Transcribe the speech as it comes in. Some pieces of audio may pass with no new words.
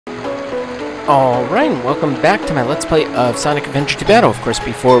Alright, welcome back to my Let's Play of Sonic Adventure 2 Battle. Of course,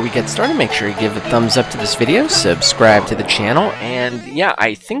 before we get started, make sure you give a thumbs up to this video, subscribe to the channel, and yeah,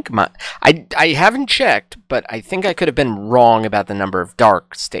 I think I haven't checked, but I think I could have been wrong about the number of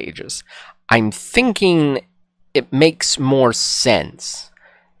dark stages. I'm thinking it makes more sense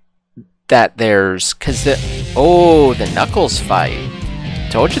that there's, the Knuckles fight.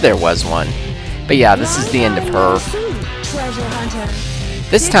 Told you there was one. But yeah, this is the end of her.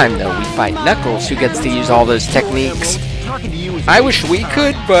 This time, though, we fight Knuckles, who gets to use all those techniques. I wish we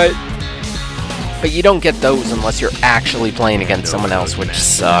could, but you don't get those unless you're actually playing against someone else, which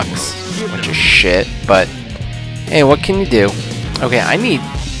sucks. Which is shit, but hey, what can you do? Okay,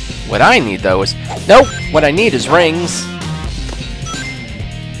 what I need, though, is... Nope! What I need is rings.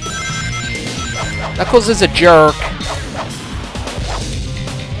 Knuckles is a jerk.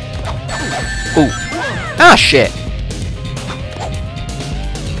 Ooh. Ah, shit!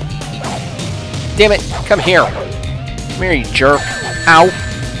 Damn it, come here. Come here, you jerk. Ow.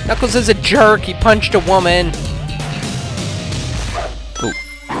 Knuckles is a jerk. He punched a woman. Ooh.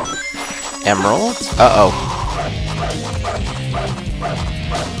 Emeralds? Uh-oh.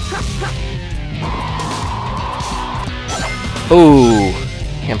 Ooh.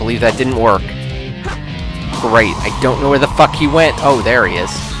 Can't believe that didn't work. Great. I don't know where the fuck he went. Oh, there he is.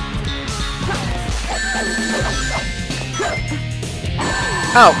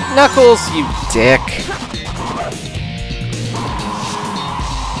 Oh, Knuckles, you dick.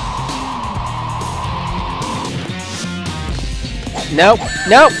 Nope,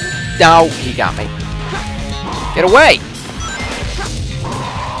 nope. No, he got me. Get away.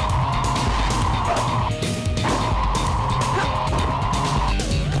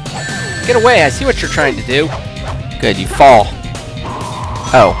 Get away, I see what you're trying to do. Good, you fall.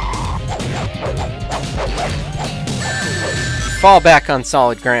 Oh. Fall back on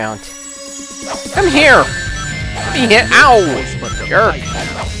solid ground. Come here! Be hit. Ow! Jerk.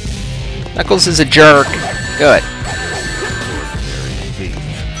 Knuckles is a jerk. Good.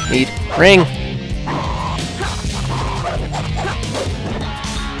 Need ring.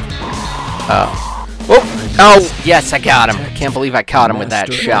 Oh. Whoop! Oh, yes, I got him. I can't believe I caught him with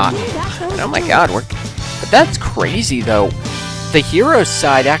that shot. Oh my god, but that's crazy, though. The hero's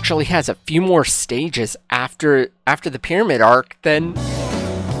side actually has a few more stages after the pyramid arc than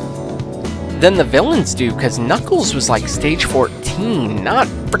the villains do, because Knuckles was like stage 14, not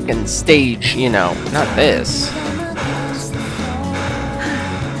frickin' stage, you know, not this.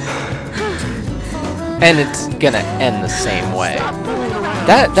 And it's gonna end the same way.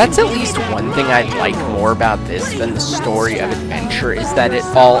 That's at least one thing I like more about this than the story of Adventure, is that it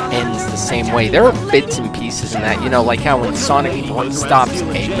all ends the same way. There are bits and pieces in that, you know, like how when Sonic stops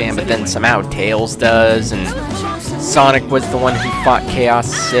Eggman, but then somehow Tails does, and Sonic was the one who fought Chaos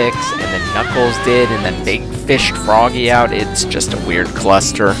 6, and then Knuckles did, and then they fished Froggy out. It's just a weird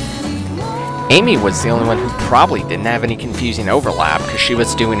cluster. Amy was the only one who probably didn't have any confusing overlap, because she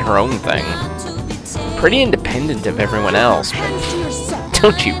was doing her own thing. Pretty independent of everyone else, but...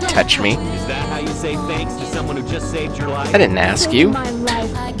 Don't you touch me. Is that how you say thanks to someone who just saved your life? I didn't ask you.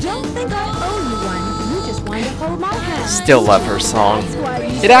 Still love her song.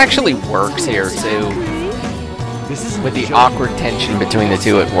 It actually works here, too. With the awkward tension between the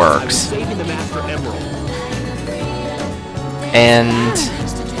two, it works. And...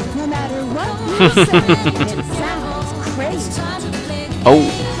 Oh.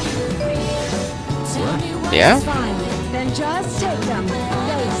 Yeah? Just take them. They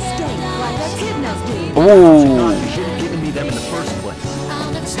stink like a kidnap. Ooh. You should have given me them in the first place.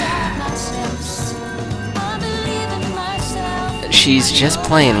 She's just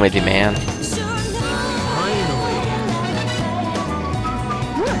playing with you, man.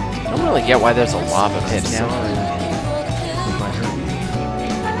 I don't really get why there's a lava pit now.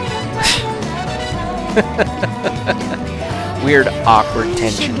 Weird, awkward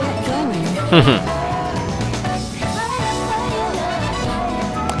tension.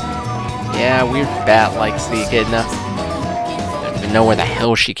 Yeah, weird bat likes the echidna. I don't even know where the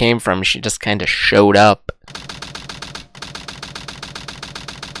hell she came from. She just kind of showed up.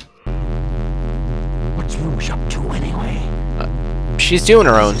 What's Rouge up to anyway? She's doing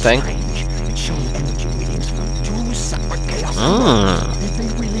her own thing. It's showing energy readings from two separate chaos. If they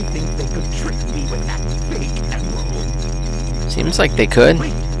really think they could trick me with that fake emerald. Seems like they could.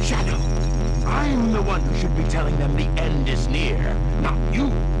 Wait, Shadow. I'm the one who should be telling them the end is near, not you.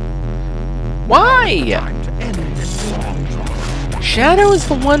 Why? Shadow is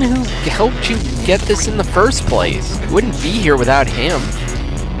the one who helped you get this in the first place. You wouldn't be here without him.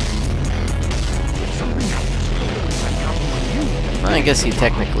 I guess he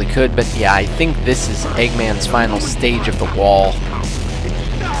technically could, but yeah, I think this is Eggman's final stage of the wall.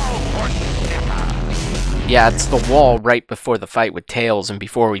 Yeah, it's the wall right before the fight with Tails and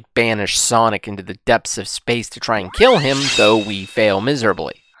before we banish Sonic into the depths of space to try and kill him, though we fail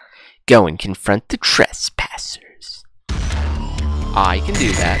miserably. Go and confront the trespassers. I can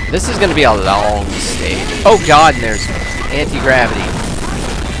do that. This is going to be a long stage. Oh god, and there's anti-gravity.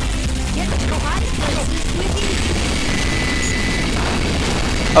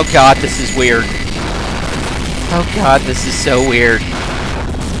 Oh god, this is weird. Oh god, this is so weird.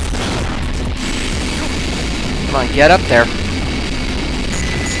 Come on, get up there.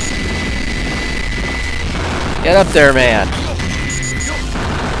 Get up there, man.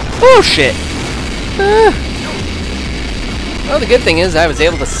 Oh, shit. Well, the good thing is I was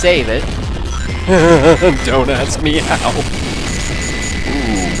able to save it. Don't ask me how.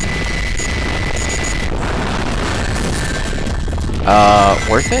 Ooh.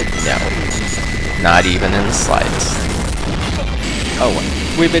 Worth it? No. Not even in the slightest. Oh, well.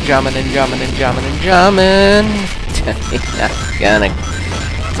 We've been jumping and jumping and jumping and jumping.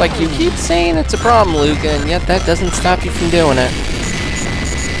 It's like you keep saying it's a problem, Luca, and yet that doesn't stop you from doing it.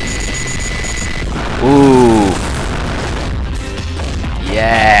 Ooh.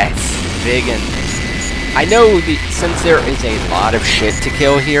 Yes. Biggin. I know since there is a lot of shit to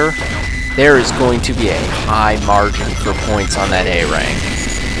kill here, there is going to be a high margin for points on that A rank.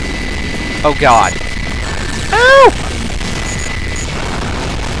 Oh god. Ow!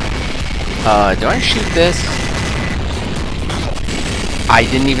 Do I shoot this? I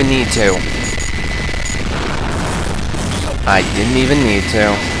didn't even need to. I didn't even need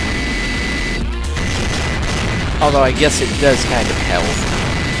to. Although I guess it does kind of help.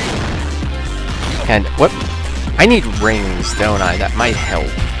 And what? I need rings, don't I? That might help.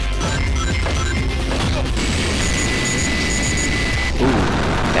 Ooh,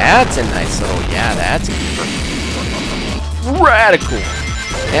 that's a nice little, yeah, that's radical.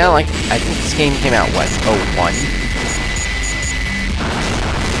 Yeah, like, I think this game came out, what, 01?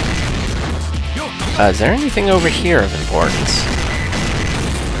 Is there anything over here of importance?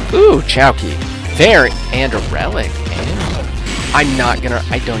 Ooh, Chowkey. There, and a relic. And I'm not gonna,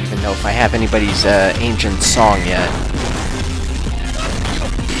 I don't even know if I have anybody's ancient song yet.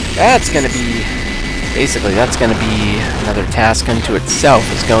 That's gonna be, basically, that's gonna be another task unto itself,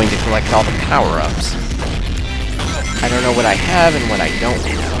 is going to collect all the power-ups. I don't know what I have and what I don't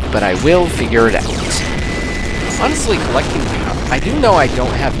have, but I will figure it out. Honestly, collecting power, I do know I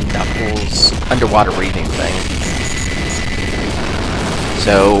don't have Knuckles' underwater breathing thing.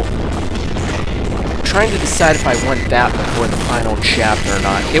 So, trying to decide if I want that before the final chapter or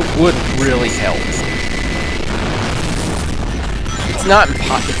not, it would really help. It's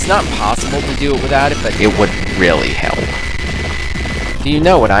not possible to do it without it, but it would really help. Do you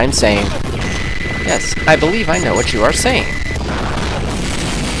know what I'm saying? Yes, I believe I know what you are saying.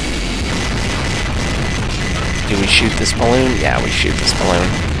 Do we shoot this balloon? Yeah, we shoot this balloon.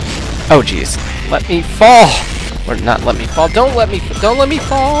 Oh, jeez. Let me fall! Or not let me fall. Don't let me fall! Don't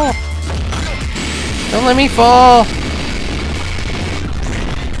let me fall!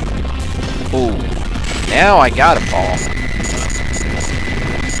 Ooh. Now I gotta fall.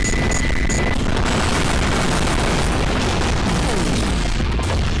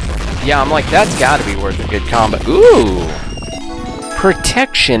 Yeah, I'm like, that's gotta be worth a good combo. Ooh!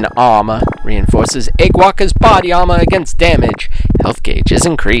 Protection armor reinforces Eggwalker's body armor against damage. Health gauge is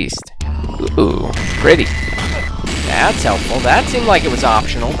increased. Ooh, pretty. That's helpful. That seemed like it was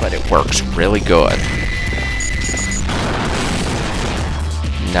optional, but it works really good.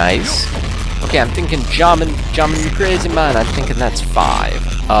 Nice. Okay, I'm thinking jumping crazy man. I'm thinking that's 5.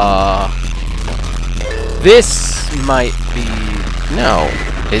 This might be... No.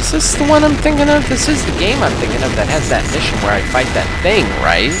 Is this the one I'm thinking of? This is the game I'm thinking of that has that mission where I fight that thing,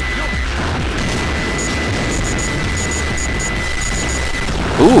 right?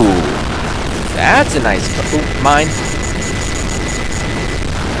 Ooh. That's a nice... Ooh, mine.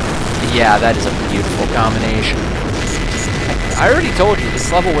 Yeah, that is a beautiful combination. I already told you, this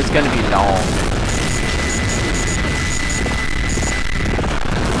level was going to be long.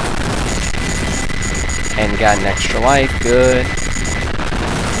 And got an extra life, good.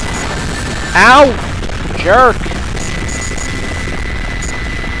 Ow! Jerk!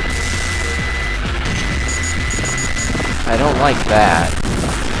 I don't like that.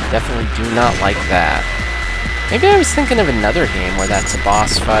 Definitely do not like that. Maybe I was thinking of another game where that's a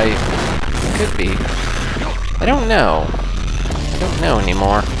boss fight. Could be. I don't know. I don't know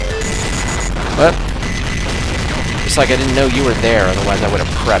anymore. But, just like I didn't know you were there, otherwise I would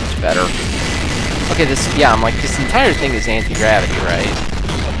have prepped better. Okay, yeah, I'm like, this entire thing is anti-gravity, right?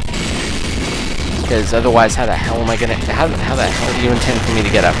 Because otherwise, how the hell am I gonna, how the hell do you intend for me to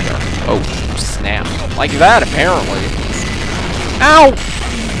get up here? Oh, snap. Like that, apparently. Ow!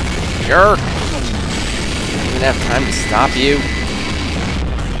 Jerk! Don't even have time to stop you.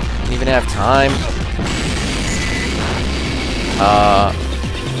 Don't even have time.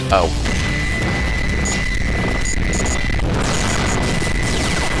 Oh.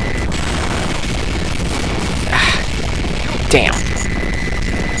 Damn.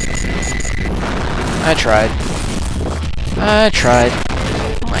 I tried.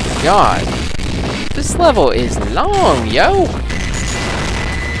 Oh my god. This level is long, yo!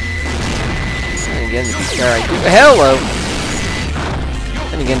 And again, to be fair, I do... Hello!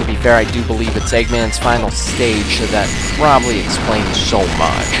 And again, to be fair, I do believe it's Eggman's final stage, so that probably explains so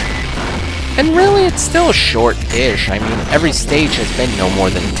much. And really, it's still short-ish. I mean, every stage has been no more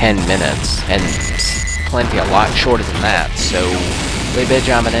than 10 minutes, and plenty a lot shorter than that, so... I'm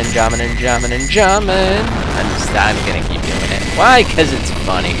gonna keep doing it. Why? Because it's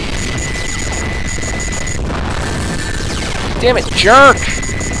funny. Damn it, jerk!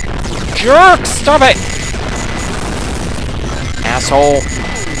 Jerk! Stop it! Asshole.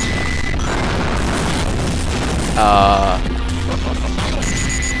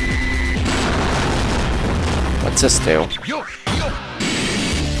 What's this do?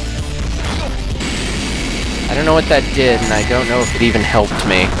 I don't know what that did, and I don't know if it even helped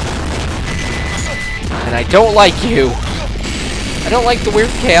me. And I don't like you. I don't like the weird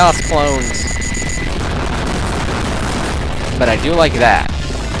chaos clones. But I do like that.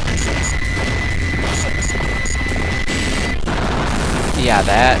 Yeah,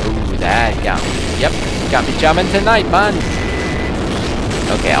 that. Ooh, that got me. Yep, got me jumping tonight, man.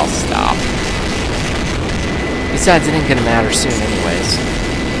 Okay, I'll stop. Besides, it ain't gonna matter soon anyways.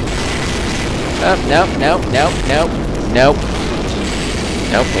 Oh, nope.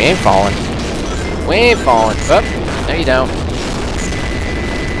 Nope, we ain't falling. We ain't falling. Oh, no you don't.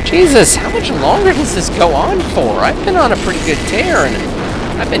 Jesus, how much longer does this go on for? I've been on a pretty good tear, and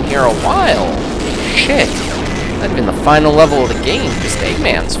I've been here a while. Shit. That'd been the final level of the game, just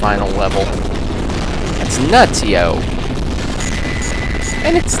Eggman's final level. That's nuts, yo.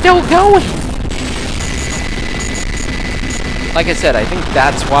 And it's still going! Like I said, I think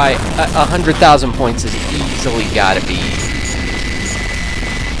that's why 100,000 points is easily gotta be...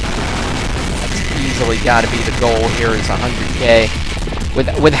 That's easily gotta be the goal here is 100k.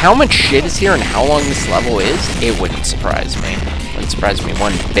 With how much shit is here and how long this level is, it wouldn't surprise me. It wouldn't surprise me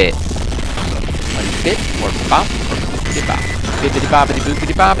one bit. One bit, or bop, or boopity bop. Bibbidi bobbidi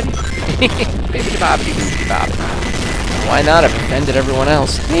boopity bobbidi. Bibbidi bobbidi boopity bobbidi. Why not? I've offended everyone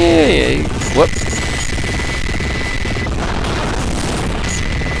else. Yay! Whoop.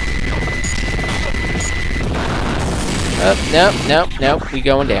 Nope. We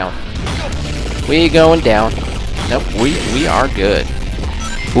going down. We going down. Nope, we are good.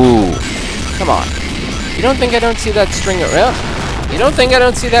 Ooh. Come on. You don't think I don't see that string of... You don't think I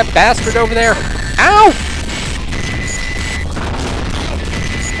don't see that bastard over there? Ow!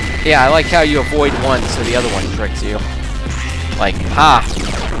 Yeah, I like how you avoid one so the other one tricks you. Like, ha!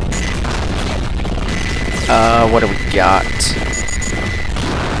 What do we got?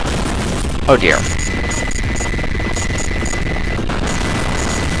 Oh dear.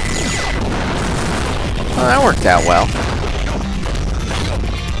 Well, that worked out well.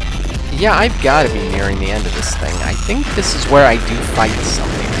 Yeah, I've got to be nearing the end of this thing. I think this is where I do fight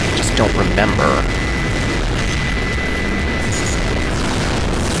something. I just don't remember.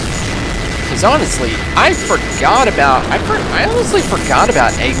 Because honestly, I honestly forgot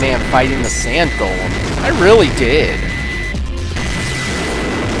about Eggman fighting the Sand Golem. I really did.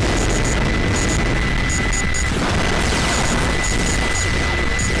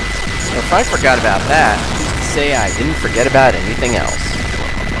 So if I forgot about that, who's to say I didn't forget about anything else?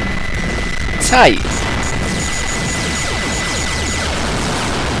 Tight.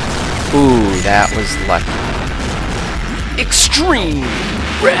 Ooh, that was lucky. Extreme,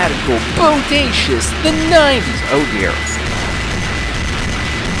 radical, bodacious, the 90s. Oh dear.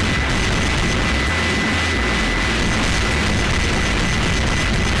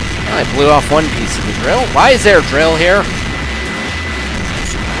 I blew off one piece of the drill. Why is there a drill here?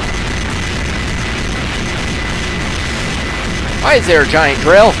 Why is there a giant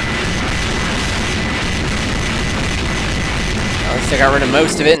drill? At least I got rid of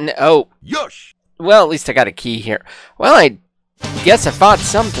most of it, and oh. Yosh! Well, at least I got a key here. Well, I guess I fought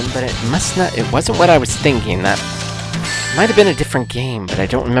something, but it wasn't what I was thinking. That might have been a different game, but I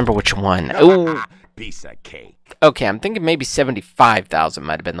don't remember which one. Oh, piece of cake. Okay, I'm thinking maybe 75,000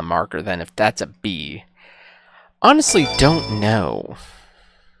 might have been the marker then, if that's a B. Honestly, don't know.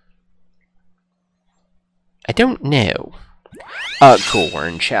 I don't know. Cool, we're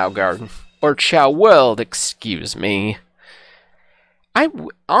in Chow Garden. Or Chow World, excuse me.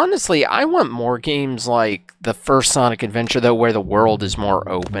 Honestly, I want more games like the first Sonic Adventure, though, where the world is more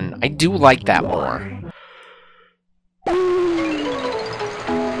open. I do like that more.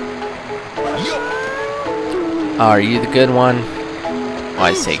 Are you the good one? Well,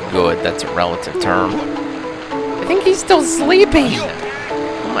 I say good, that's a relative term. I think he's still sleeping!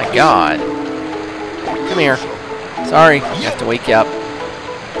 Oh my god. Come here. Sorry, I have to wake you up.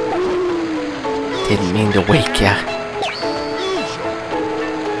 Didn't mean to wake ya.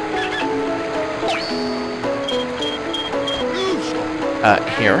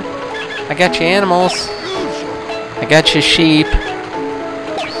 Here. I got you animals. I got you sheep.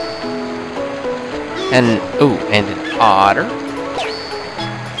 And, ooh, and an otter.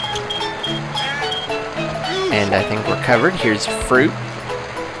 And I think we're covered. Here's fruit.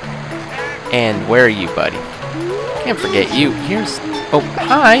 And where are you, buddy? Can't forget you. Here's, oh,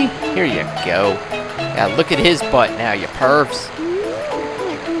 hi. Here you go. Yeah, look at his butt now, you pervs.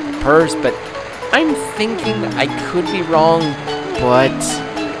 But I'm thinking I could be wrong, but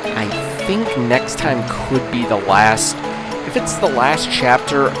I think next time could be the last. If it's the last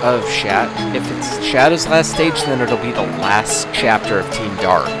chapter of if it's Shadow's last stage, then it'll be the last chapter of Team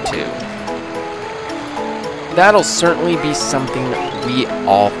Dark too. That'll certainly be something we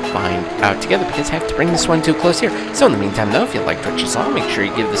all find out together, because I have to bring this one to a close here. So in the meantime, though, if you liked what you saw, make sure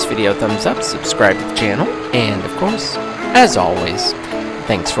you give this video a thumbs up, subscribe to the channel, and of course, as always,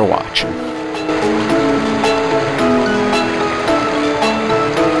 thanks for watching.